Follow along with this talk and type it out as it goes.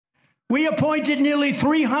We appointed nearly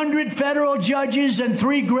 300 federal judges and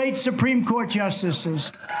 3 great Supreme Court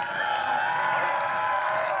justices.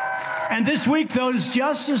 And this week, those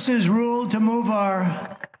justices ruled to move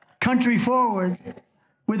our country forward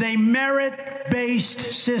with a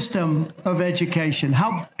merit-based system of education.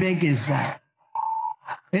 How big is that?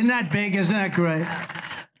 Isn't that big? Isn't that great?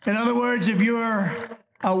 In other words, if you're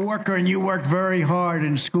a worker and you worked very hard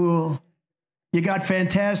in school, you got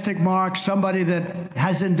fantastic marks, somebody that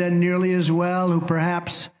hasn't done nearly as well, who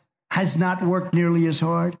perhaps has not worked nearly as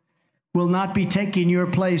hard, will not be taking your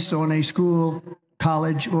place on a school,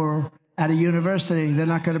 college, or at a university. They're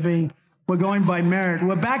not going to be. We're going by merit.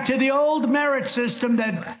 We're back to the old merit system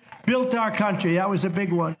that built our country. That was a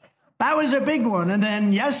big one. That was a big one. And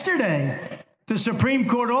then yesterday, the Supreme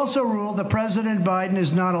Court also ruled that President Biden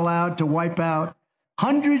is not allowed to wipe out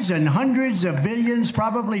hundreds and hundreds of billions,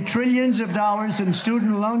 probably trillions of dollars in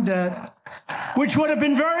student loan debt, which would have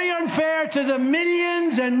been very unfair to the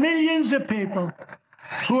millions and millions of people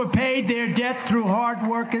who have paid their debt through hard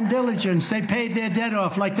work and diligence. They paid their debt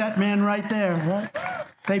off, like that man right there, right?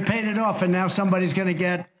 They paid it off, and now somebody's going to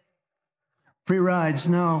get free rides.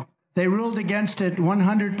 No, they ruled against it,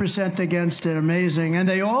 100% against it. Amazing. And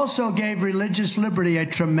they also gave religious liberty a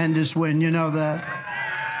tremendous win. You know that.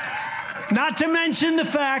 Not to mention the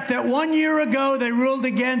fact that 1 year ago, they ruled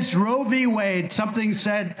against Roe v. Wade. Something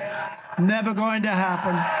said, never going to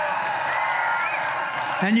happen.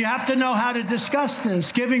 And you have to know how to discuss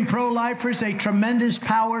this, giving pro-lifers a tremendous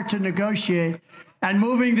power to negotiate and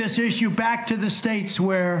moving this issue back to the states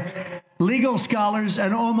where legal scholars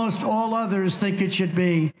and almost all others think it should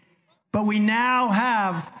be. But we now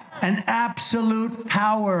have an absolute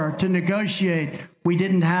power to negotiate. We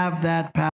didn't have that power.